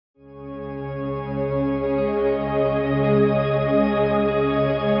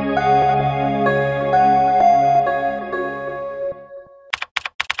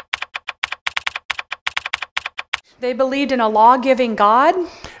believed in a law-giving God.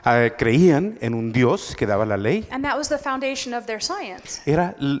 Creían en un Dios que daba la ley. And that was the foundation of their science.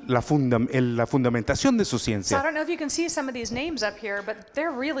 Era la fundamentación de su So I ciencia. don't know if you can see some of these names up here, but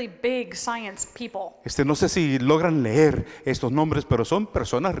they're really big science people. No sé si logran leer estos nombres, pero son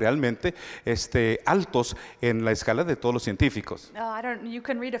personas realmente altos en la escala de todos los científicos. You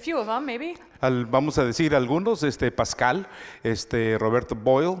can read a few of them, maybe. Vamos a decir algunos: Pascal, Roberto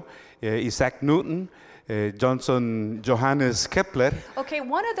Boyle, Isaac Newton, Johannes Kepler. Okay,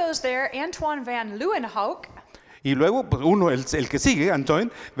 one of those there, Antoine van Leeuwenhoek. Y luego, pues uno, el que sigue, Antoine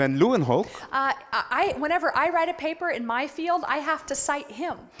van Leeuwenhoek. Whenever I write a paper in my field, I have to cite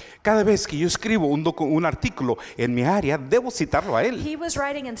him. Cada vez que yo escribo un artículo en mi área, debo citarlo a él. He was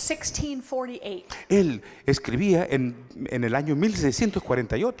writing in 1648. Él escribía en el año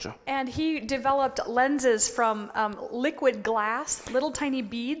 1648. And he developed lenses from liquid glass, little tiny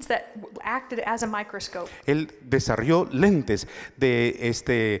beads that acted as a microscope. Él desarrolló lentes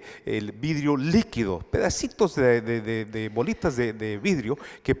de el vidrio líquido, pedacitos de bolitas de vidrio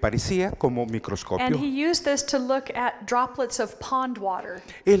que parecía como microscopio. And he used this to look at droplets of pond water.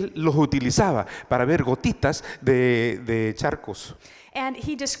 Él los utilizaba para ver gotitas de charcos. And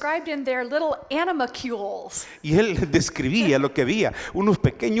he described in there little animalcules. Y él describía lo que había, unos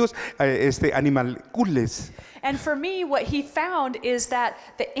pequeños animalcules. And for me, what he found is that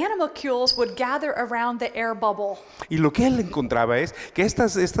the animalcules would gather around the air bubble. Y lo que él encontraba es que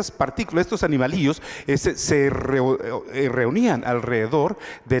estas partículas, estos animalillos, se reunían alrededor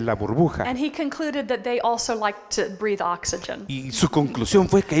de la burbuja. And he concluded that they also liked to breathe oxygen. Y su conclusión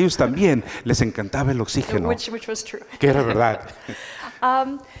fue que a ellos también les encantaba el oxígeno, Which was true. que era verdad.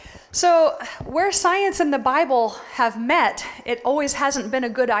 So where science and the Bible have met, it always hasn't been a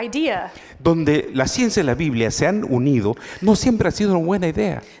good idea. Donde la ciencia y la Biblia se han unido, no siempre ha sido una buena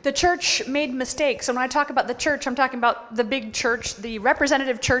idea. The church made mistakes. And when I talk about the church, I'm talking about the big church, the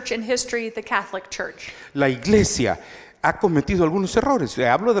representative church in history, the Catholic Church. La iglesia ha cometido algunos errores.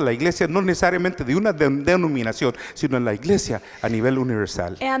 Hablo de la iglesia no necesariamente de una denominación, sino en la iglesia a nivel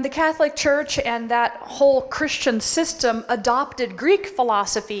universal. And the Catholic Church and that whole Christian system adopted Greek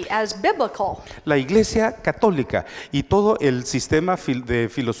philosophy as biblical. La iglesia católica y todo el sistema de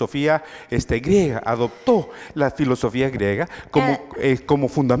filosofía griega adoptó la filosofía griega como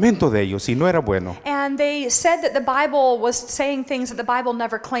fundamento de ellos, y no era bueno. And they said that the Bible was saying things that the Bible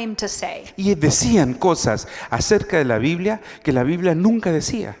never claimed to say. Y decían cosas acerca de la Biblia que la Biblia nunca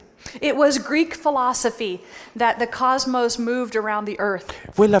decía. It was Greek philosophy that the cosmos moved around the earth.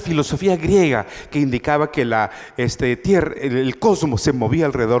 Fue la filosofía griega que indicaba que la tierra, el cosmos se movía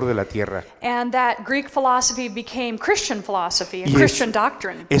alrededor de la tierra. And that Greek philosophy became Christian philosophy and Christian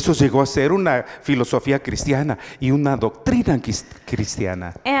doctrine. Eso llegó a ser una filosofía cristiana y una doctrina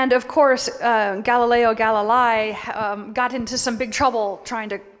cristiana. And of course, Galileo Galilei got into some big trouble trying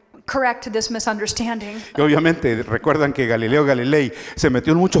to correct this misunderstanding. Y obviamente recuerdan que Galileo Galilei se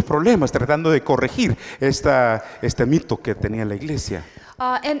metió en muchos problemas tratando de corregir este mito que tenía la iglesia.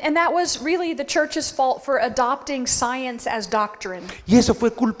 And that was really the church's fault for adopting science as doctrine. Y eso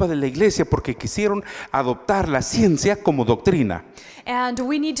fue culpa de la iglesia porque quisieron adoptar la ciencia como doctrina. And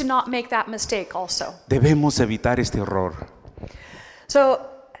we need to not make that mistake also. Debemos evitar este error. So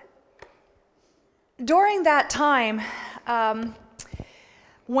during that time,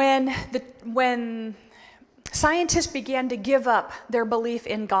 when scientists began to give up their belief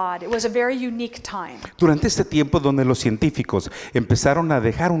in God, it was a very unique time. Durante este tiempo donde los científicos empezaron a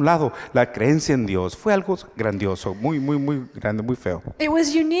dejar a un lado la creencia en Dios, fue algo grandioso, muy grande, muy feo. It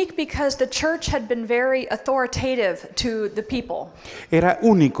was unique because the church had been very authoritative to the people. Era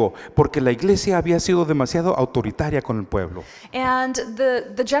único porque la iglesia había sido demasiado autoritaria con el pueblo. And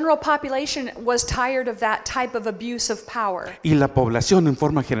the general population was tired of that type of abuse of power. Y la población en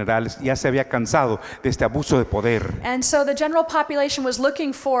forma general ya se había cansado de este abuso de poder. And so the general population was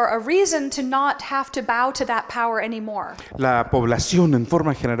looking for a reason to not have to bow to that power anymore. La población en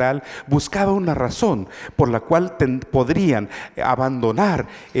forma general buscaba una razón por la cual podrían abandonar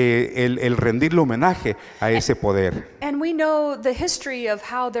el rendirle homenaje a ese poder. And we know the history of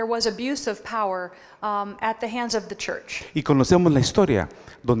how there was abuse of power at the hands of the church. Y conocemos la historia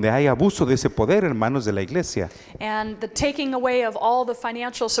donde hay abuso de ese poder en manos de la iglesia. And the taking away of all the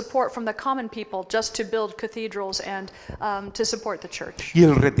financial support from the common people just to build cathedrals and to support the church. Y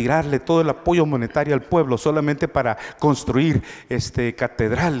el retirarle todo el apoyo monetario al pueblo solamente para construir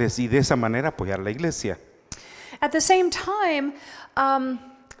catedrales y de esa manera apoyar la iglesia. At the same time,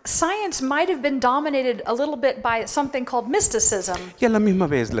 science might have been dominated a little bit by something called mysticism. Y a la misma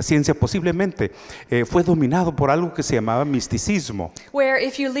vez, la ciencia posiblemente fue dominado por algo que se llamaba misticismo, Where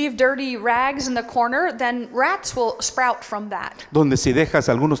if you leave dirty rags in the corner, then rats will sprout from that. donde si dejas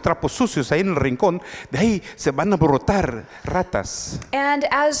algunos trapos sucios ahí en el rincón, de ahí se van a brotar ratas. And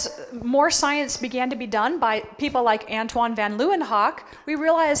as more science began to be done by people like Antoine van Leeuwenhoek, we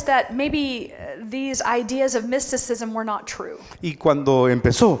realized that maybe these ideas of mysticism were not true. Y cuando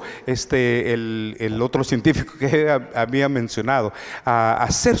empezó el otro científico que había mencionado a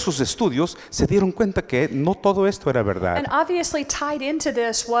hacer sus estudios, se dieron cuenta que no todo esto era verdad. And obviously tied into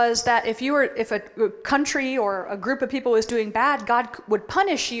this was that if a country or a group of people was doing bad, God would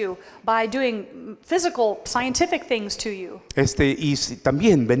punish you by doing physical, scientific things to you.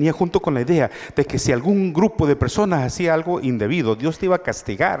 También venía junto con la idea de que si algún grupo de personas hacía algo indebido, Dios te iba a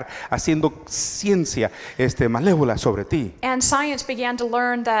castigar haciendo ciencia malévola sobre ti. And science began to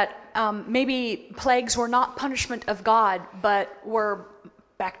learn that maybe plagues were not punishment of God, but were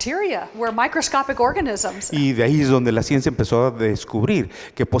bacteria, were microscopic organisms. Y de ahí es donde la ciencia empezó a descubrir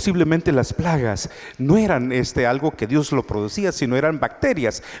que posiblemente las plagas no eran algo que Dios lo producía, sino eran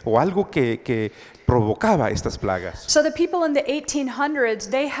bacterias o algo que provocaba estas plagas. So the people in the 1800s,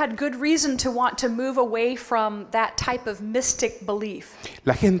 they had good reason to want to move away from that type of mystic belief.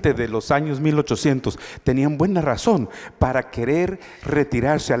 La gente de los años 1800 tenían buena razón para querer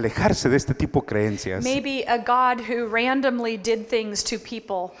retirarse, alejarse de este tipo de creencias. Maybe a God who randomly did things to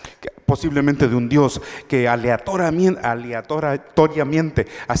people. Posiblemente de un Dios que aleatoriamente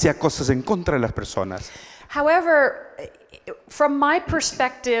hacía cosas en contra de las personas. However, from my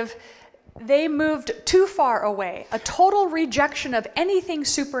perspective, they moved too far away, a total rejection of anything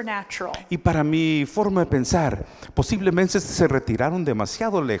supernatural. Y para mi forma de pensar, posiblemente se retiraron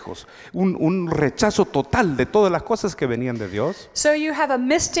demasiado lejos, un rechazo total de todas las cosas que venían de Dios. So you have a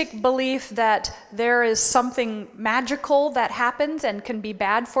mystic belief that there is something magical that happens and can be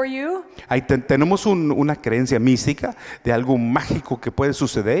bad for you. Ahí tenemos una creencia mística de algo mágico que puede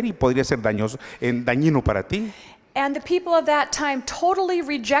suceder y podría ser dañino para ti. And the people of that time totally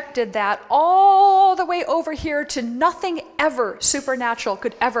rejected that all the way over here to nothing ever supernatural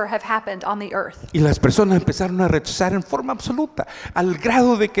could ever have happened on the earth. Y las personas empezaron a rechazar en forma absoluta, al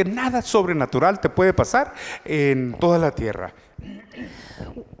grado de que nada sobrenatural te puede pasar en toda la tierra.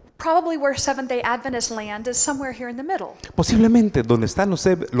 Probably where Seventh-day Adventists land is somewhere here in the middle. Posiblemente donde están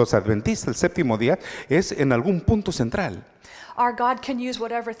los adventistas el séptimo día es en algún punto central. Our God can use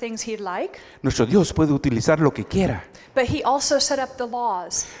whatever things He'd like, Nuestro Dios puede utilizar lo que quiera. but He also set up the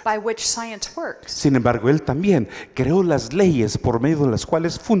laws by which science works. Sin embargo, Él también creó las leyes por medio de las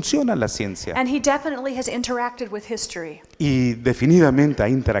cuales funciona la ciencia. And He definitely has interacted with history. Y definitivamente ha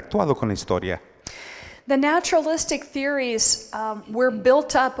interactuado con la historia. The naturalistic theories were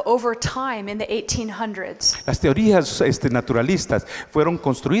built up over time in the 1800s Las teorías naturalistas fueron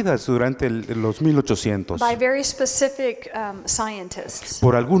construidas durante los 1800 by very specific scientists.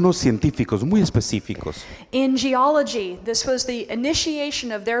 por algunos científicos muy específicos. In geology, this was the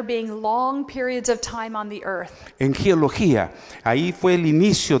initiation of there being long periods of time on the earth. En geología, ahí fue el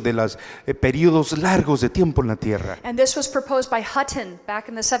inicio de los periodos largos de tiempo en la Tierra. And this was proposed by Hutton back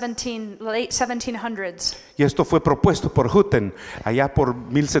in the late 1700s. Y esto fue propuesto por Hutton allá por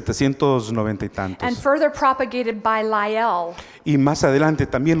 1790 y tantos. And further propagated by Lyell Y más adelante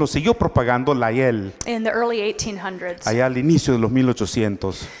también lo siguió propagando Lyell in the early 1800s. allá al inicio de los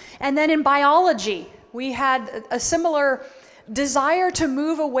 1800. And then in biology, we had a similar desire to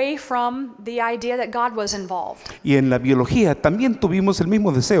move away from the idea that God was involved. Y en la biología también tuvimos el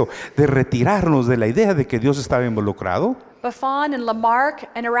mismo deseo de retirarnos de la idea de que Dios estaba involucrado. Buffon and Lamarck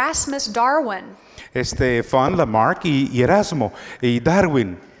and Erasmus Darwin. Von Lamarck y Erasmo y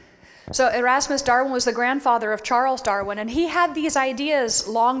Darwin. So Erasmus Darwin was the grandfather of Charles Darwin, and he had these ideas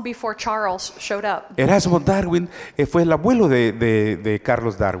long before Charles showed up. Erasmo Darwin fue el abuelo de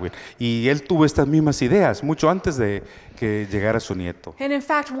Carlos Darwin y él tuvo estas mismas ideas mucho antes de que llegara su nieto. And in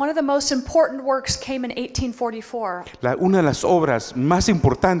fact, one of the most important works came in 1844. Una de las obras más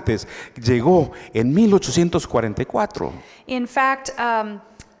importantes llegó en 1844. In fact,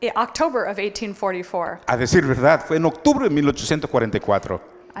 October of 1844. A decir verdad, fue en octubre de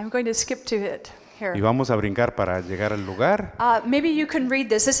 1844. I'm going to skip to it here. Y vamos a brincar para llegar al lugar. Maybe you can read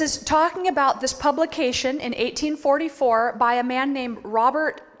this. This is talking about this publication in 1844 by a man named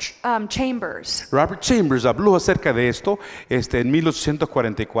Robert Chambers. Robert Chambers habló acerca de esto en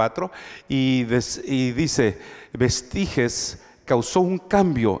 1844 y dice vestiges causó un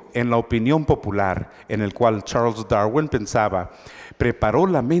cambio en la opinión popular, en el cual Charles Darwin pensaba, preparó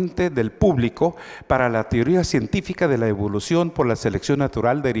la mente del público para la teoría científica de la evolución por la selección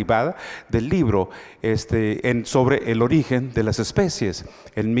natural derivada del libro sobre el origen de las especies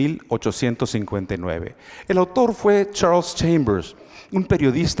en 1859. El autor fue Charles Chambers, un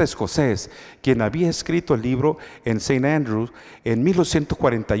periodista escocés, quien había escrito el libro en St. Andrews en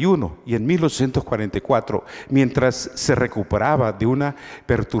 1841 y en 1844, mientras se recuperaba de una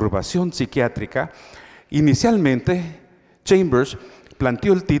perturbación psiquiátrica. Inicialmente, Chambers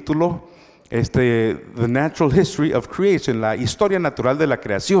planteó el título The Natural History of Creation, la historia natural de la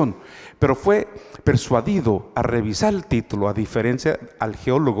creación, pero fue persuadido a revisar el título, a diferencia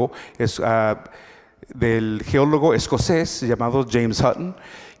del geólogo escocés llamado James Hutton,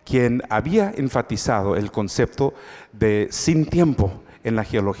 quien había enfatizado el concepto de sin tiempo en la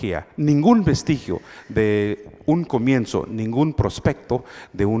geología. Ningún vestigio de un comienzo, ningún prospecto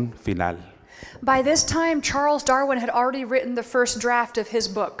de un final. By this time, Charles Darwin had already written the first draft of his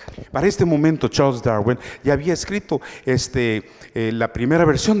book. Para este momento, Charles Darwin ya había escrito la primera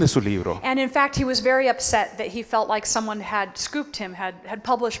versión de su libro. And in fact, he was very upset that he felt like someone had scooped him, had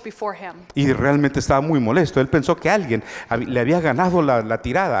published before him. Y realmente estaba muy molesto. Él pensó que alguien le había ganado la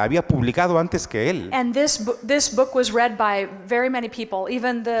tirada, había publicado antes que él. And this book was read by very many people,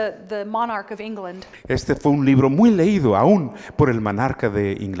 even the monarch of England. Este fue un libro muy leído aún por el monarca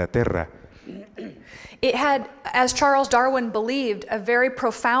de Inglaterra. It had, as Charles Darwin believed, a very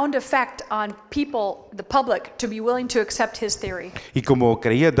profound effect on people, the public, to be willing to accept his theory. Y como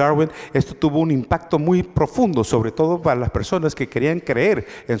creía Darwin, esto tuvo un impacto muy profundo, sobre todo para las personas que querían creer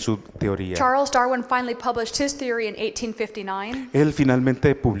en su teoría. Charles Darwin finally published his theory in 1859. Él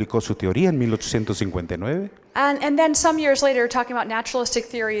finalmente publicó su teoría en 1859. And then some years later, talking about naturalistic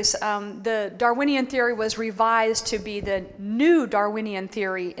theories, the Darwinian theory was revised to be the new Darwinian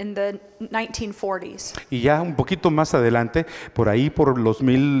theory in the 1940s. Y ya un poquito más adelante, por ahí por los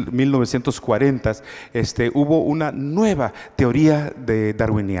 1940s, hubo una nueva teoría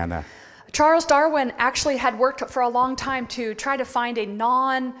darwiniana. Charles Darwin actually had worked for a long time to try to find a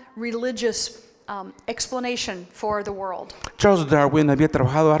non-religious explanation for the world. Charles Darwin había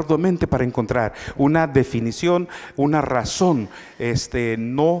trabajado arduamente para encontrar una definición, una razón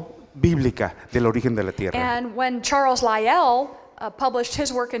no bíblica del origen de la Tierra. And when Charles Lyell published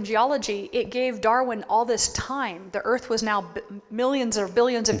his work in geology, it gave Darwin all this time. The Earth was now millions or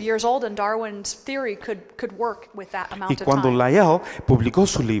billions of years old, and Darwin's theory could work with that amount Y of cuando time. Lyell publicó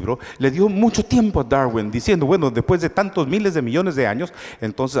su libro, le dio mucho tiempo a Darwin, diciendo, bueno, después de tantos miles de millones de años,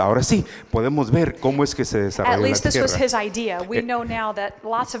 entonces ahora sí, podemos ver cómo es que se At desarrolla la least this was Tierra. his idea. We know now that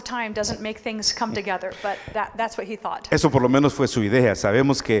lots of time doesn't make things come together, but that's what he thought. Eso por lo menos fue su idea.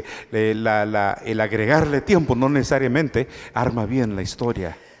 Sabemos que el agregarle tiempo no necesariamente arma bien la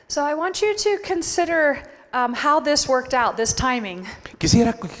historia. So I want you to consider how this worked out, this timing.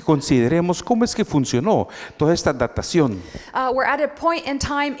 Quisiera que consideremos cómo es que funcionó toda esta datación. We're at a point in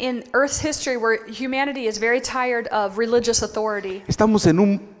time in Earth's history where humanity is very tired of religious authority. Estamos en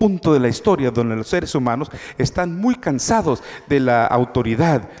un punto de la historia donde los seres humanos están muy cansados de la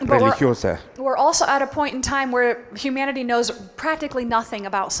autoridad religiosa. We're also at a point in time where humanity knows practically nothing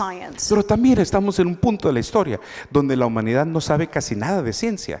about science. Pero también estamos en un punto de la historia donde la humanidad no sabe casi nada de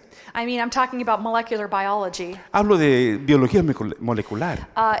ciencia. I mean, I'm talking about molecular biology. Hablo de biología molecular.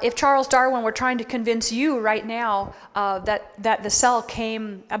 If Charles Darwin were trying to convince you right now that the cell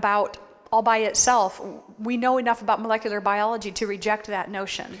came about all by itself, we know enough about molecular biology to reject that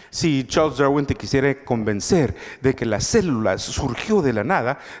notion. Si Charles Darwin te quisiera convencer de que la célula surgió de la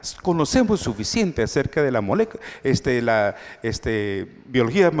nada, conocemos suficiente acerca de la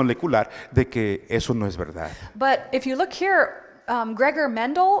biología molecular de que eso no es verdad. But if you look here, Gregor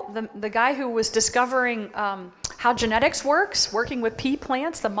Mendel, the guy who was discovering how genetics works, working with pea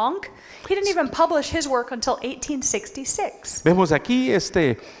plants, the monk, he didn't even publish his work until 1866. Vemos aquí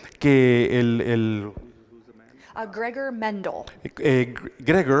que Gregor Mendel.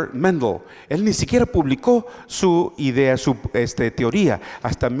 Gregor Mendel, él ni siquiera publicó su idea, su teoría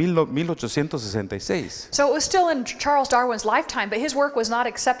hasta 1866. So it was still in Charles Darwin's lifetime, but his work was not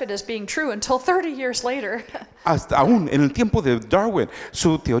accepted as being true until 30 years later. Hasta aún en el tiempo de Darwin,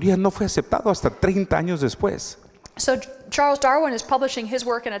 su teoría no fue aceptada hasta 30 años después. So Charles Darwin is publishing his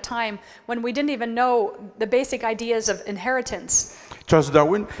work in a time when we didn't even know the basic ideas of inheritance. Charles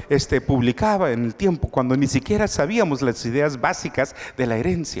Darwin publicaba en el tiempo cuando ni siquiera sabíamos las ideas básicas de la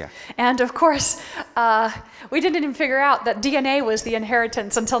herencia. And of course, we didn't even figure out that DNA was the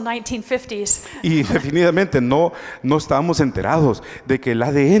inheritance until 1950s. Y definitivamente no estábamos enterados de que el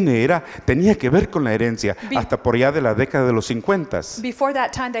ADN tenía que ver con la herencia hasta por allá de la década de los 50. Before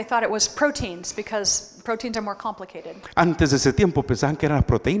that time, they thought it was proteins because proteins are more complicated. Antes de ese tiempo pensaban que eran las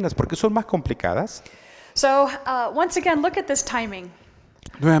proteínas porque son más complicadas. So once again, look at this timing.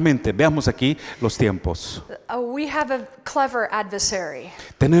 Nuevamente, veamos aquí los tiempos. We have a clever adversary.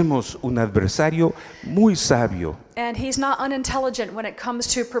 Tenemos un adversario muy sabio. And he's not unintelligent when it comes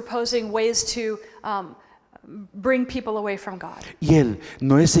to proposing ways to bring people away from God. Y él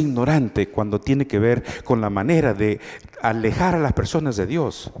no es ignorante cuando tiene que ver con la manera de alejar a las personas de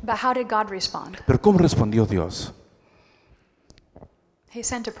Dios. But how did God respond? Pero ¿cómo respondió Dios? He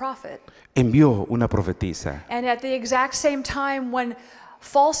sent a prophet. Envió una profetisa. And at the exact same time when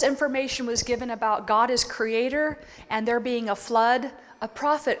false information was given about God as creator and there being a flood, a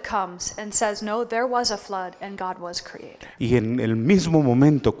prophet comes and says, no, there was a flood and God was creator. Y en el mismo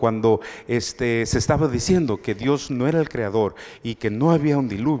momento cuando se estaba diciendo que Dios no era el creador y que no había un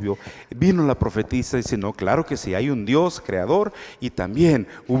diluvio, vino la profetisa y dice, no, claro que sí, hay un Dios creador y también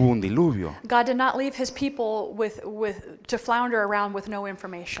hubo un diluvio. God did not leave his people to flounder around with no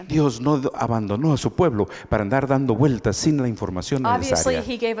information. Dios no abandonó a su pueblo para andar dando vueltas sin la información Obviously, necesaria.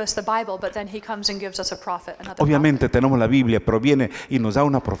 he gave us the Bible, but then he comes and gives us a prophet, another Obviamente tenemos la Biblia, pero viene y nos da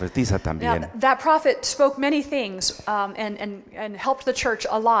una profetisa prophet. también. Now, that prophet spoke many things and helped the church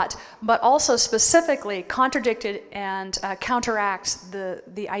a lot, but also specifically contradicted and counteracts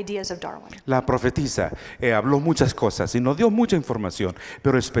the ideas of Darwin. La profetisa habló muchas cosas y nos dio mucha información,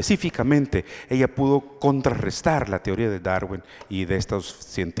 pero específicamente ella pudo contrarrestar la teoría de Darwin y de estos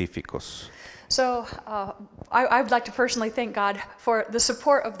científicos. So I would like to personally thank God for the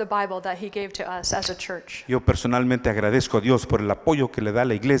support of the Bible that he gave to us as a church. Yo personalmente agradezco a Dios por el apoyo que le da a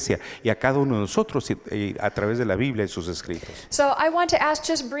la iglesia y a cada uno de nosotros a través de la Biblia y sus escritos. So I want to ask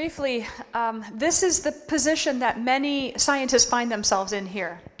just briefly, this is the position that many scientists find themselves in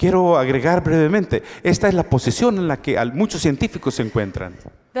here. Quiero agregar brevemente, esta es la posición en la que muchos científicos se encuentran.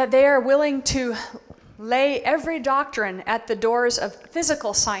 That they are willing to lay every doctrine at the doors of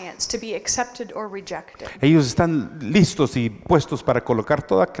physical science to be accepted or rejected. Ellos están listos y puestos para colocar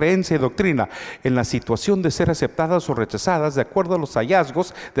toda creencia y doctrina en la situación de ser aceptadas o rechazadas de acuerdo a los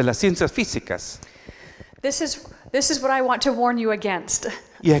hallazgos de las ciencias físicas. This is what I want to warn you against.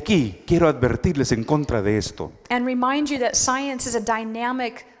 Y aquí quiero advertirles en contra de esto. And remind you that science is a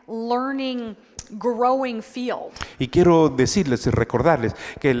dynamic, learning, growing field. Y quiero decirles y recordarles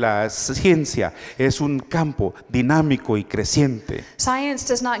que la ciencia es un campo dinámico y creciente. Science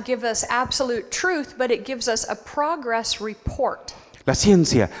does not give us absolute truth, but it gives us a progress report. La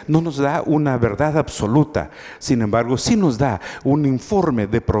ciencia no nos da una verdad absoluta, sin embargo, sí nos da un informe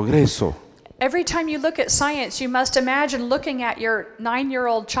de progreso. Every time you look at science, you must imagine looking at your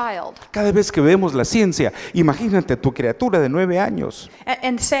 9-year-old child Cada vez que vemos la ciencia, imagínate tu criatura de 9 años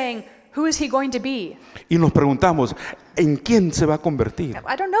and saying, who is he going to be? y nos preguntamos, ¿en quién se va a convertir?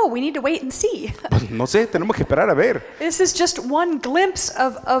 I don't know. We need to wait and see. Pues no sé, tenemos que esperar a ver. This is just one glimpse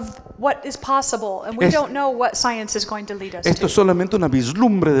of what is possible, and we don't know what science is going to lead us Esto to. es solamente una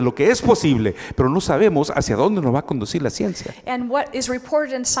vislumbre de lo que es posible, pero no sabemos hacia dónde nos va a conducir la ciencia. And what is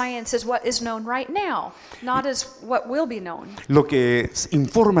reported in science is what is known right now, not as what will be known. Lo que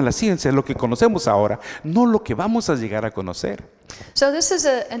informa la ciencia es lo que conocemos ahora, no lo que vamos a llegar a conocer. So this is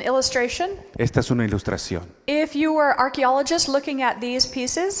an illustration. Esta es una ilustración. If you were archaeologists looking at these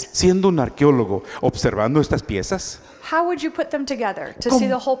pieces, Siendo un arqueólogo observando estas piezas, how would you put them together to ¿Cómo? see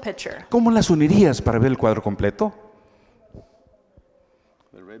the whole picture? ¿cómo las unirías para ver el cuadro completo?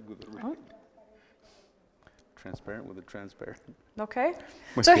 Transparent with the transparent. Okay.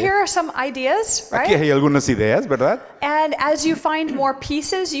 Muy So bien. here are some ideas, Aquí right? hay algunas ideas, ¿verdad? And as you find more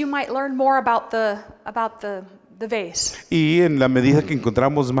pieces, you might learn more about the vase. Y en la medida que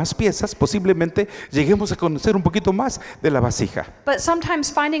encontramos más piezas, posiblemente lleguemos a conocer un poquito más de la vasija. But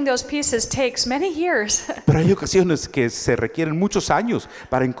sometimes finding those pieces takes many years. Pero hay ocasiones que se requieren muchos años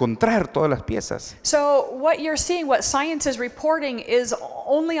para encontrar todas las piezas. So what you're seeing, what science is reporting, is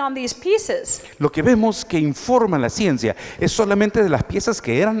only on these pieces. Lo que vemos que informa la ciencia es solamente de las piezas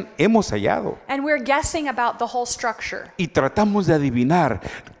que hemos hallado. And we're guessing about the whole structure. Y tratamos de adivinar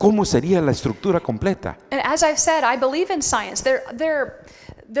cómo sería la estructura completa. And as I've said, I believe in science.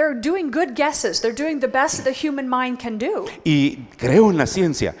 they're doing good guesses. They're doing the best that the human mind can do. Y creo en la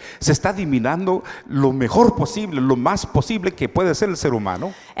ciencia. Se está adivinando lo mejor posible, lo más posible que puede ser el ser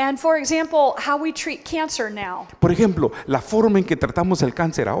humano. And for example, how we treat cancer now. Por ejemplo, la forma en que tratamos el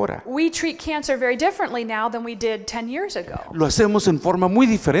cáncer ahora. We treat cancer very differently now than we did 10 years ago. Lo hacemos en forma muy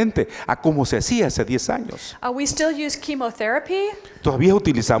diferente a como se hacía hace 10 años. We still use chemotherapy. Todavía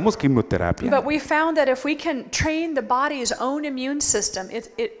utilizamos quimioterapia. But we found that if we can train the body's own immune system,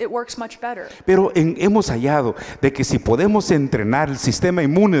 it works much better. Pero hemos hallado de que si podemos entrenar el sistema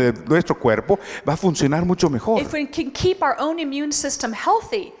inmune de nuestro cuerpo, va a funcionar mucho mejor. If we can keep our own immune system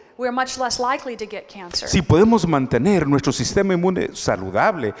healthy, we're much less likely to get cancer. Si podemos mantener nuestro sistema inmune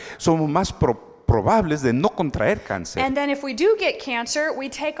saludable, somos más probables de no contraer cáncer. And then if we do get cancer, we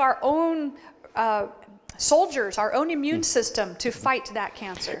take our own soldiers, our own immune system to fight that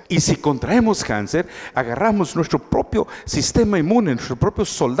cancer. Y si contraemos cáncer, agarramos nuestro propio sistema inmune, nuestros propios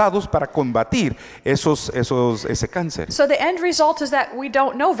soldados para combatir ese cáncer. So the end result is that we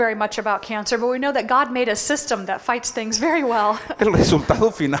don't know very much about cancer, but we know that God made a system that fights things very well. El resultado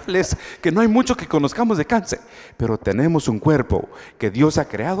final es que no hay mucho que conozcamos de cáncer, pero tenemos un cuerpo que Dios ha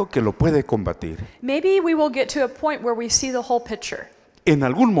creado que lo puede combatir. Maybe we will get to a point where we see the whole picture. En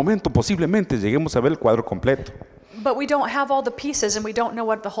algún momento posiblemente lleguemos a ver el cuadro completo. But we don't have all the pieces and we don't know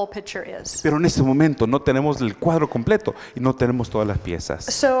what the whole picture is. Pero en este momento no tenemos el cuadro completo y no tenemos todas las piezas.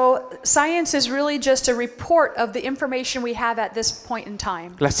 So science is really just a report of the information we have at this point in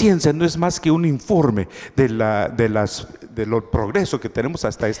time. La ciencia no es más que un informe de los progresos que tenemos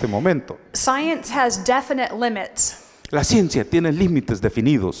hasta este momento. Science has definite limits. La ciencia tiene límites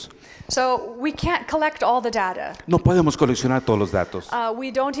definidos. So we can't collect all the data. No podemos coleccionar todos los datos. We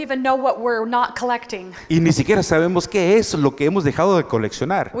don't even know what we're not collecting. Y ni siquiera sabemos qué es lo que hemos dejado de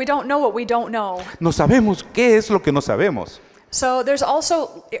coleccionar. We don't know what we don't know. No sabemos qué es lo que no sabemos. So there's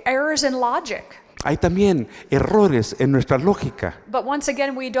also errors in logic. Hay también errores en nuestra lógica. But once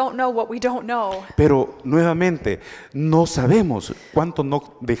again, we don't know what we don't know. Pero nuevamente, no sabemos cuánto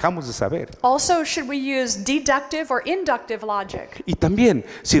no dejamos de saber. Also, should we use deductive or inductive logic? Y también,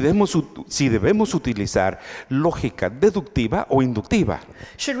 si debemos utilizar lógica deductiva o inductiva.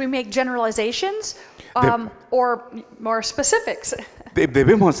 Should we make generalizations or more specifics?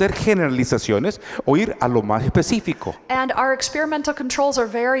 Debemos hacer generalizaciones o ir a lo más específico. And our experimental controls are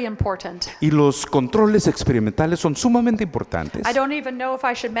very important. Y los controles experimentales son sumamente importantes. I don't even know if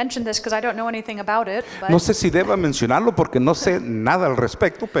I should mention this because I don't know anything about it. No sé si deba mencionarlo porque no sé nada al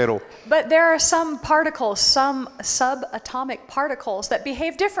respecto, pero But there are some particles, some subatomic particles that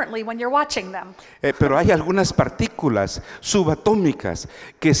behave differently when you're watching them. pero hay algunas partículas subatómicas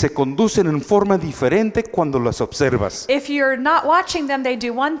que se conducen en forma diferente cuando las observas. If you're not watching them, they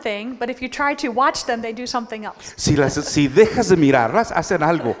do one thing, but if you try to watch them, they do something else. Si dejas de mirarlas, hacen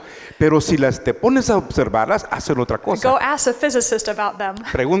algo, pero si te pones a observarlas, hacen otra Go cosa. ask a physicist about them.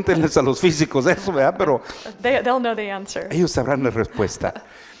 Pregúntenles a los físicos eso, ¿verdad? Pero They'll know the answer. ellos sabrán la respuesta.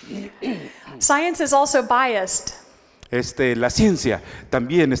 Science is also biased. La ciencia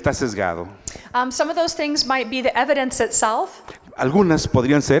también está sesgado. Some of those things might be the evidence itself. Algunas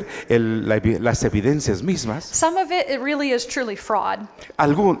podrían ser las evidencias mismas. Some of it really is truly fraud.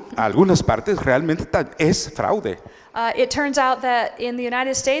 Algunas partes realmente es fraude. It turns out that in the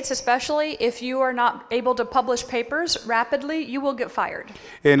United States, especially, if you are not able to publish papers rapidly, you will get fired.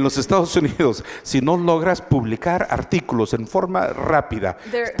 En los Estados Unidos, si no logras publicar artículos en forma rápida,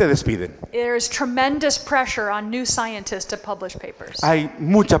 te despiden. There's tremendous pressure on new scientists to publish papers. Hay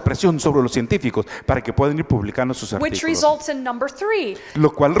mucha presión sobre los científicos para que puedan ir publicando sus Which artículos. results in number 3. Lo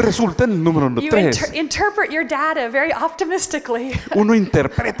cual resulta en el número You 3. interpret your data very optimistically. Uno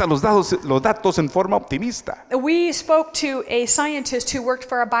interpreta los datos en forma optimista. We spoke to a scientist who worked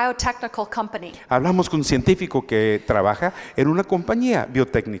for a biotechnical company. Hablamos con un científico que trabaja en una compañía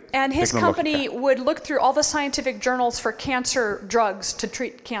biotécnica. And his company would look through all the scientific journals for cancer drugs to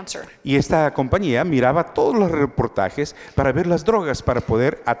treat cancer. Y esta compañía miraba todos los reportajes para ver las drogas para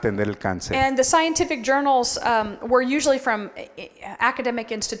poder atender el cáncer. And the scientific journals were usually from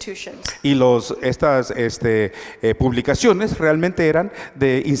academic institutions. Y estas publicaciones realmente eran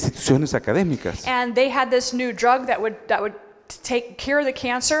de instituciones académicas. And they had this new drug that would cure the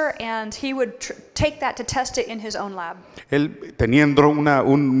cancer, and he would take that to test it in his own lab. Él teniendo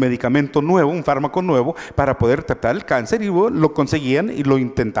un medicamento nuevo, un fármaco nuevo para poder tratar el cáncer, y lo conseguían y lo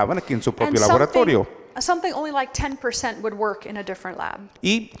intentaban aquí en su propio laboratorio. Something only like 10% would work in a different lab.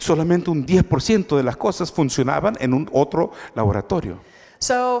 Y solamente un 10% de las cosas funcionaban en un otro laboratorio.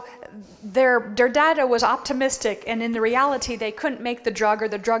 So their data was optimistic, and in the reality they couldn't make the drug, or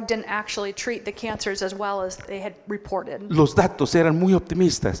the drug didn't actually treat the cancers as well as they had reported. Los datos eran muy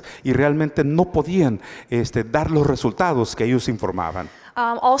optimistas y realmente no podían dar los resultados que ellos informaban.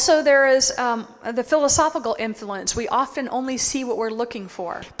 Also, there is the philosophical influence. We often only see what we're looking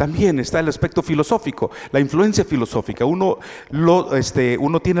for. También está el aspecto filosófico, la influencia filosófica. Uno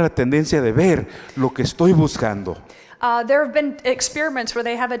tiene la tendencia de ver lo que estoy buscando. There have been experiments where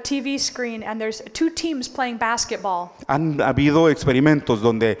they have a TV screen and there's two teams playing basketball. Han habido experimentos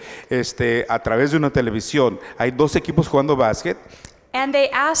donde a través de una televisión hay dos equipos jugando básquet. And they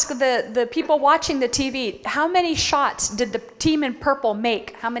ask the people watching the TV, how many shots did the team in purple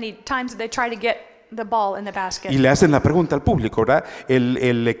make? How many times did they try to get the ball in the basket? Y le hacen la pregunta al público, ¿verdad?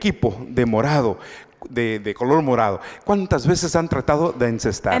 El equipo de morado, de color morado, ¿cuántas veces han tratado de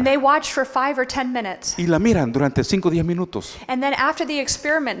encestar? And they watch for 5 or 10 minutes. Y la miran durante 5 o 10 minutos. And then after the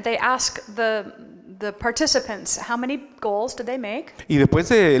experiment, they ask the participants, how many goals did they make? Y después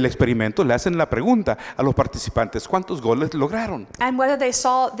del experimento le hacen la pregunta a los participantes, ¿cuántos goles lograron? And whether they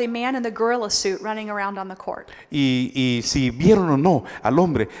saw the man in the gorilla suit running around on the court. Y si vieron o no al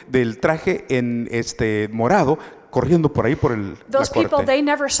hombre del traje en morado corriendo por ahí por la Those people, corte. they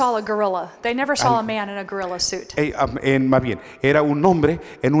never saw a gorilla. They never saw a man in a gorilla suit. Más bien, era un hombre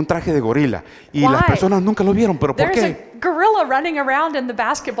en un traje de gorila y Why? las personas nunca lo vieron, pero ¿por There's qué? a gorilla running around in the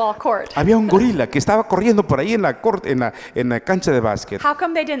basketball court. Había un gorila que estaba corriendo por ahí en la cancha de básquet. How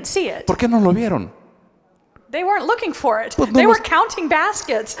come they didn't see it? ¿Por qué no lo vieron? They weren't looking for it. Pues no They los- were counting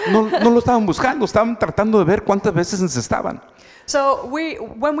baskets. No lo estaban buscando, estaban tratando de ver cuántas veces encestaban. So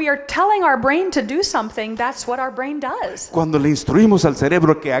when we are telling our brain to do something, that's what our brain does. Cuando le instruimos al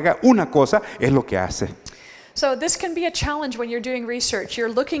cerebro que haga una cosa, es lo que hace. So this can be a challenge when you're doing research.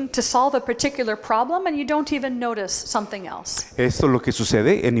 You're looking to solve a particular problem and you don't even notice something else. Esto es lo que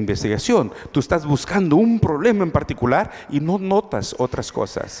sucede en investigación. Tú estás buscando un problema en particular y no notas otras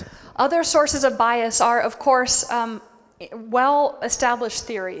cosas. Other sources of bias are, of course, well-established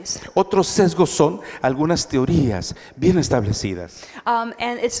theories. Otros sesgos son algunas teorías bien establecidas.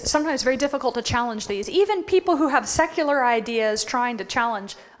 And it's sometimes very difficult to challenge these. Even people who have secular ideas trying to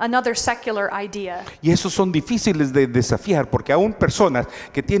challenge another secular idea. Y esos son difíciles de desafiar porque aún personas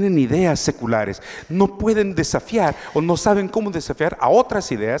que tienen ideas seculares no pueden desafiar o no saben cómo desafiar a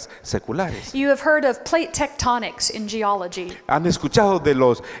otras ideas seculares. You have heard of plate tectonics in geology. Han escuchado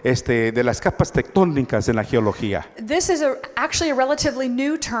de las capas tectónicas en la geología. This is actually a relatively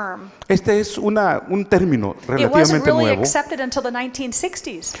new term. Este es un término It wasn't relativamente really nuevo. accepted until the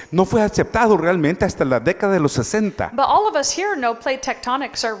 1960s. No fue aceptado realmente hasta la década de los 60. But all of us here know plate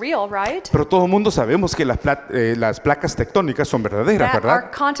tectonics are real, right? Pero todo el mundo sabemos que las placas tectónicas son verdaderas, That ¿verdad?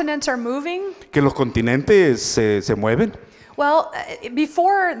 our continents are moving. Que los continentes se mueven. Well,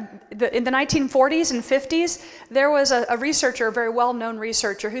 before in the 1940s and 50s, there was a researcher, a very well-known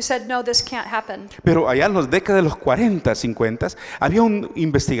researcher, who said, no, this can't happen. Pero allá en las décadas de los 40, 50, había un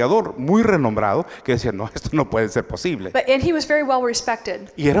investigador muy renombrado que decía, no, esto no puede ser posible. And he was very well respected.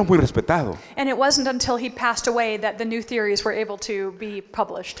 Y era muy respetado. And it wasn't until he passed away that the new theories were able to be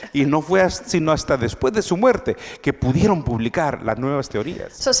published. Y no fue sino hasta después de su muerte que pudieron publicar las nuevas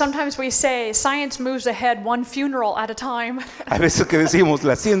teorías. So sometimes we say science moves ahead one funeral at a time A veces que decimos,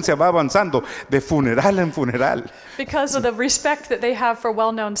 la ciencia va avanzando de funeral en funeral. because of the respect that they have for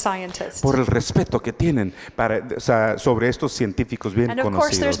well-known scientists. Por el respeto que tienen sobre estos científicos bien And of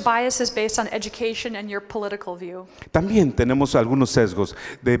course there's conocidos. biases based on education and your political view. También tenemos algunos sesgos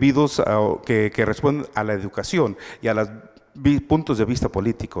debidos que responden a la educación y a los puntos de vista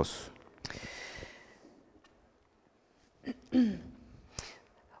políticos.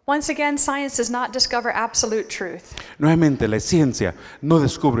 Once again, science does not discover absolute truth. Nuevamente, la ciencia no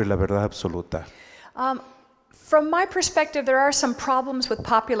descubre la verdad absoluta. From my perspective, there are some problems with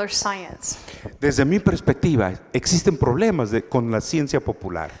popular science. Desde mi perspectiva, existen problemas con la ciencia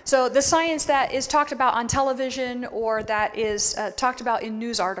popular. So the science that is talked about on television or that is talked about in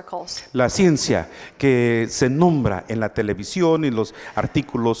news articles. La ciencia que se nombra en la televisión y los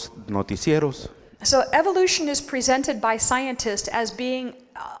artículos noticieros. So evolution is presented by scientists as being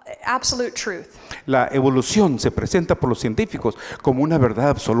absolute truth. La evolución se presenta por los científicos como una verdad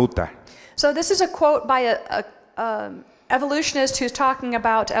absoluta. So this is a quote by a evolutionist who's talking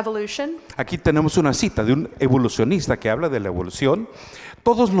about evolution. Aquí tenemos una cita de un evolucionista que habla de la evolución.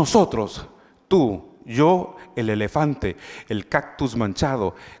 Todos nosotros, tú, yo, el elefante, el cactus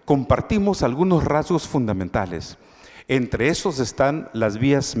manchado, compartimos algunos rasgos fundamentales. Entre esos están las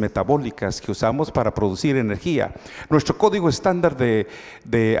vías metabólicas que usamos para producir energía. Nuestro código estándar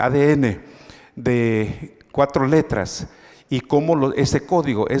de ADN de 4 letras y cómo ese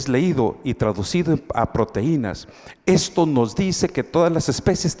código es leído y traducido a proteínas. Esto nos dice que todas las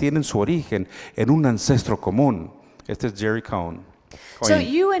especies tienen su origen en un ancestro común. Este es Jerry Cohn. So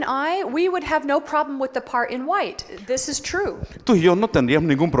you and I, we would have no problem with the part in white. This is true. Tú y yo no tendríamos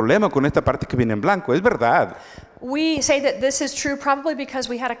ningún problema con esta parte que viene en blanco, es verdad. We say that this is true probably because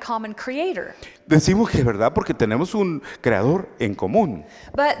we had a common creator. Decimos que es verdad porque tenemos un creador en común.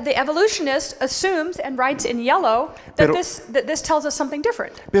 But the evolutionist assumes and writes in yellow that this tells us something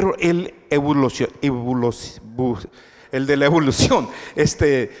different. Pero el de la evolución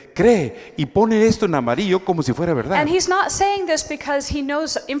cree y pone esto en amarillo como si fuera verdad. And he's not saying this because he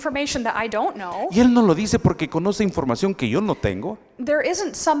knows information that I don't know. Y él no lo dice porque conoce información que yo no tengo. There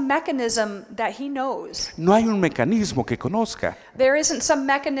isn't some mechanism that he knows. No hay un mecanismo que conozca. There isn't some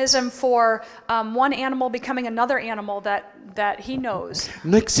mechanism for one animal becoming another animal that he knows.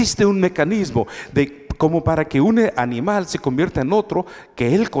 No existe un mecanismo como para que un animal se convierta en otro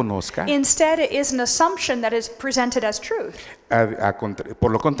que él conozca. Instead, it is an assumption that is presented as truth.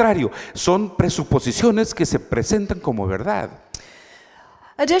 Por lo contrario, son presuposiciones que se presentan como verdad.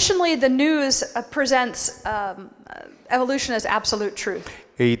 Additionally, the news presents evolution as absolute truth.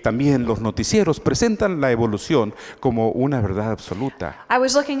 Y también los noticieros presentan la evolución como una verdad absoluta. I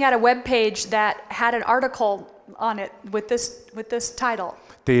was looking at a web page that had an article on it with this title.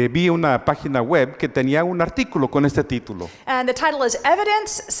 Te vi una página web que tenía un artículo con este título. And the title is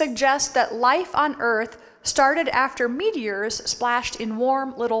Evidence Suggests That Life on Earth Started After Meteors Splashed in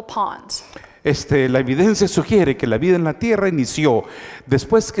Warm Little Ponds. La evidencia sugiere que la vida en la Tierra inició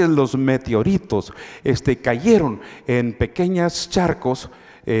después que los meteoritos cayeron en pequeños charcos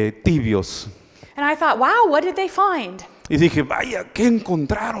tibios. And I thought, wow, what did they find? Y dije, vaya, ¿qué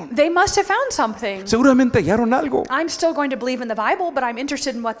encontraron? They must have found something. Seguramente hallaron algo. I'm still going to believe in the Bible, but I'm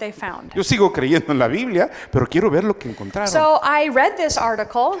interested in what they found. Yo sigo creyendo en la Biblia, pero quiero ver lo que encontraron. So I read this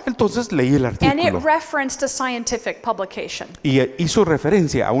article. Entonces leí el And it artículo. referenced a scientific publication. Y hizo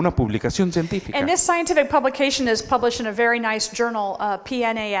referencia a una publicación científica. And this scientific publication is published in a very nice journal,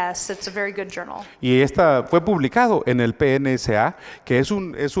 PNAS. It's a very good journal. Y esta fue publicado en el PNSA, que es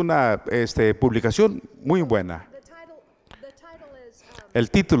una publicación muy buena. El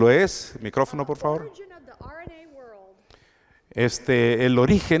título es, micrófono por favor. El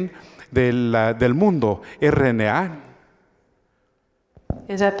origen del mundo, RNA.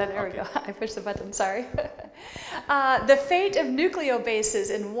 Is that there we go. I pushed the button, sorry. The fate of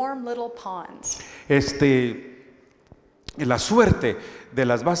nucleobases in warm little ponds. La suerte de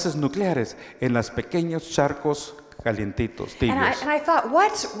las bases nucleares en los pequeños charcos calientitos, tibios. And I thought,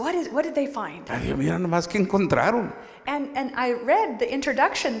 what did they find? Ay, mira nomás que encontraron. And I read the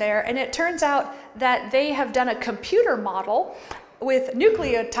introduction there, and it turns out that they have done a computer model with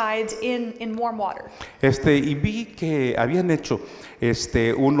nucleotides in warm water. Y vi que habían hecho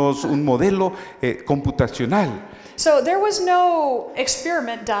un modelo computacional. So there was no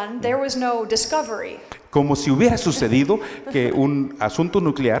experiment done, there was no discovery. Como si hubiera sucedido que un asunto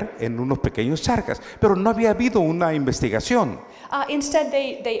nuclear en unos pequeños charcas, pero no había habido una investigación. Instead,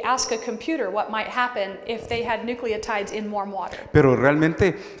 they ask a computer what might happen if they had nucleotides in warm water. Pero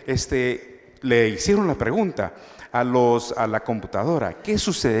realmente le hicieron la pregunta a la computadora, ¿qué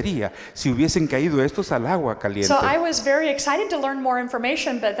sucedería si hubiesen caído estos al agua caliente? So I was very excited to learn more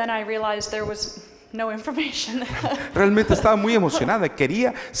information, but then I realized there was no information. Realmente estaba muy emocionada,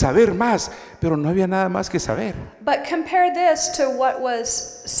 quería saber más, pero no había nada más que saber. But compare this to what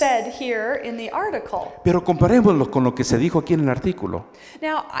was said here in the article. Pero comparémoslo con lo que se dijo aquí en el artículo.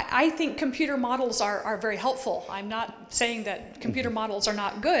 Now, I think computer models are very helpful. I'm not saying that computer models are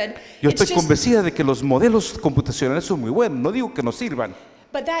not good. Yo It's estoy just, convencida de que los modelos computacionales son muy buenos, no digo que no sirvan.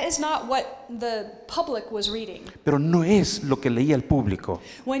 but that is not what the public was reading. Pero no es lo que leía el público.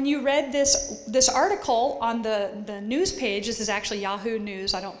 When you read this article on the news page, this is actually Yahoo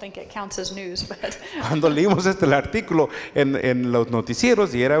News. I don't think it counts as news, but Cuando leímos el artículo en los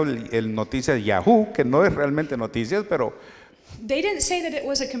noticieros, y era el noticia de Yahoo, que no es realmente noticias, pero they didn't say that it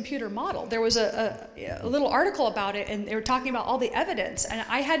was a computer model. There was a little article about it, and they were talking about all the evidence. And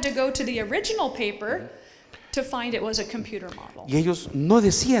I had to go to the original paper to find it was a computer model. y ellos no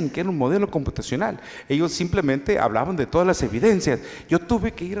decían que era un modelo computacional. Ellos simplemente hablaban de todas las evidencias. Yo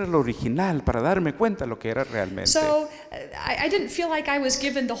tuve que ir al original para darme cuenta de lo que era realmente. So I didn't feel like I was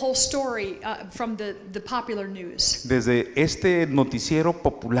given the whole story from the popular news. Desde este noticiero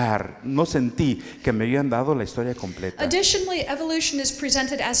popular no sentí que me habían dado la historia completa. Additionally, evolution is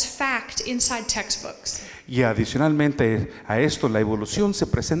presented as fact inside textbooks. Y adicionalmente a esto, la evolución se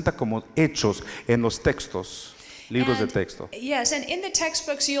presenta como hechos en los textos, libros de And- texto. Yes, and in the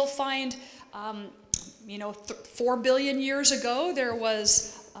textbooks you'll find 4 billion years ago, there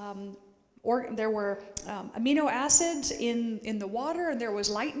were amino acids in the water, and there was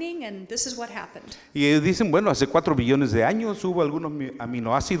lightning, and this is what happened. Y ellos dicen, bueno, hace 4 billones de años hubo algunos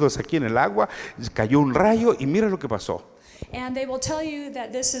aminoácidos aquí en el agua, cayó un rayo y mira lo que pasó. And they will tell you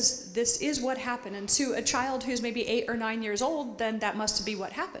that this is what happened. And to a child who's maybe 8 or 9 years old, then that must be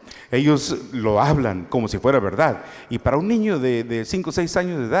what happened. Ellos lo hablan como si fuera verdad. Y para un niño de 5 o 6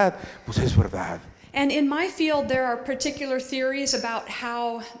 años de edad, pues es verdad. And in my field, there are particular theories about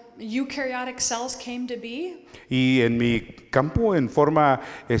how eukaryotic cells came to be. Y en mi campo, en forma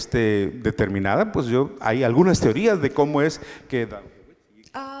determinada, pues hay algunas teorías de cómo es que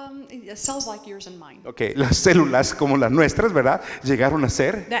Cells like yours and mine. Okay, las células como las nuestras, ¿verdad? Llegaron a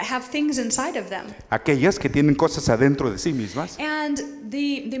ser That have things inside of them. aquellas que tienen cosas adentro de sí mismas. And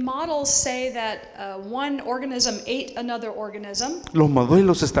the models say that one organism ate another organism. Los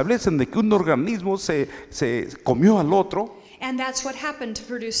modelos establecen de que un organismo se comió al otro. And that's what happened to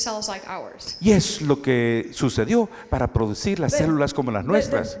produce cells like ours. Y es lo que sucedió para producir las células como las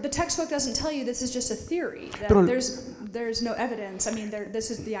nuestras. The textbook doesn't tell you this is just a theory. That Pero there's no evidence. I mean,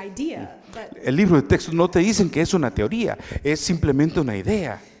 this is the idea. El libro de texto no te dicen que es una teoría, es simplemente una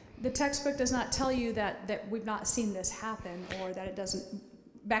idea. The textbook does not tell you that we've not seen this happen, or that it doesn't.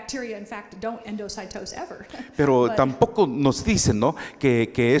 Bacteria, in fact, don't endocytose ever. Pero tampoco nos dicen, ¿no?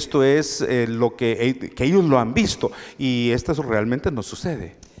 que esto es lo que ellos lo han visto, y esto realmente no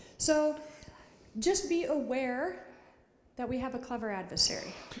sucede. So, just be aware that we have a clever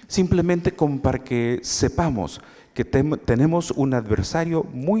adversary. Simplemente como para que sepamos que tenemos un adversario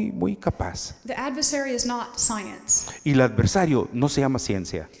muy, muy capaz. The adversary is not science. Y el adversario no se llama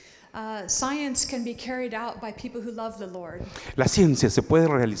ciencia. Science can be carried out by people who love the Lord. La ciencia se puede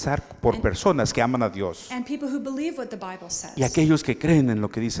realizar por personas que aman a Dios And people who believe what the Bible says. y aquellos que creen en lo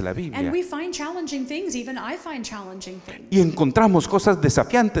que dice la And Biblia. we find challenging things, even I find challenging things. Y encontramos cosas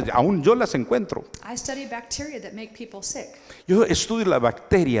desafiantes, aún yo las encuentro. I study bacteria that make people sick. Yo estudio la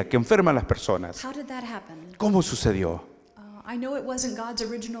bacteria que enferma a las personas. How did that happen? ¿Cómo sucedió? I know it wasn't God's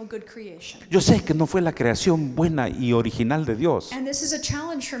original good creation. Yo sé que no fue la creación buena y original de Dios. And this is a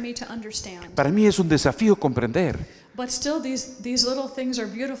challenge for me to understand. Para mí es un desafío comprender. But still, these little things are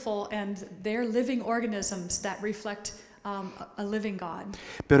beautiful, and they're living organisms that reflect a living God.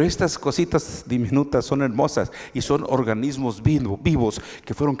 Pero estas cositas diminutas son hermosas y son organismos vivos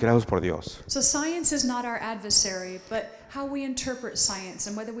que fueron creados por Dios. So science is not our adversary, but how we interpret science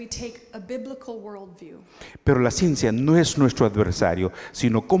and whether we take a biblical worldview. Pero la ciencia no es nuestro adversario,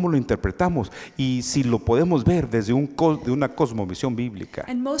 sino cómo lo interpretamos y si lo podemos ver desde de una cosmovisión bíblica.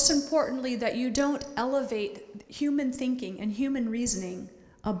 And most importantly, that you don't elevate human thinking and human reasoning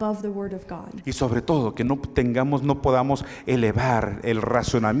above the word of God. Y sobre todo que no podamos elevar el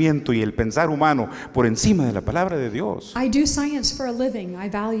razonamiento y el pensar humano por encima de la palabra de Dios. I do science for a living. I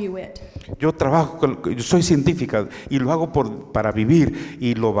value it. Yo yo soy científica y lo hago para vivir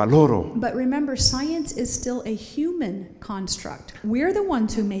y lo valoro. But remember, science is still a human construct. We're the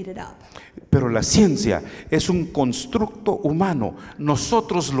ones who made it up. Pero la ciencia es un constructo humano.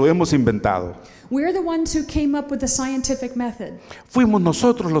 Nosotros lo hemos inventado. We're the ones who came up with the scientific method. Fuimos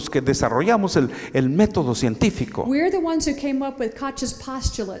nosotros los que desarrollamos el método científico. We're the ones who came up with Koch's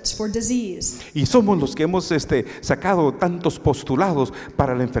postulates for disease. Y somos los que hemos sacado tantos postulados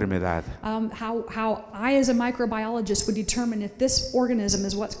para la enfermedad. How I as a microbiologist would determine if this organism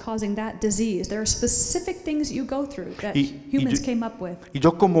is what's causing that disease. There are specific things you go through that humans came up with. Y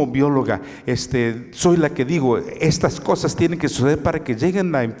yo como bióloga soy la que digo, estas cosas tienen que suceder para que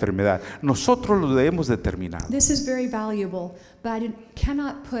lleguen la enfermedad. Nosotros lo debemos determinar. This is very valuable, but I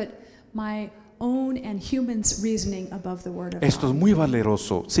cannot put my own and humans' reasoning above the word of Esto es God. muy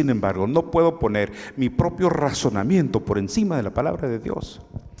valeroso. Sin embargo, no puedo poner mi propio razonamiento por encima de la palabra de Dios.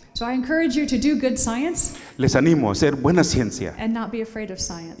 So I encourage you to do good science Les animo a hacer buena ciencia and not be afraid of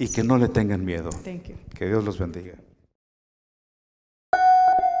science. y que no le tengan miedo. Thank you. Que Dios los bendiga.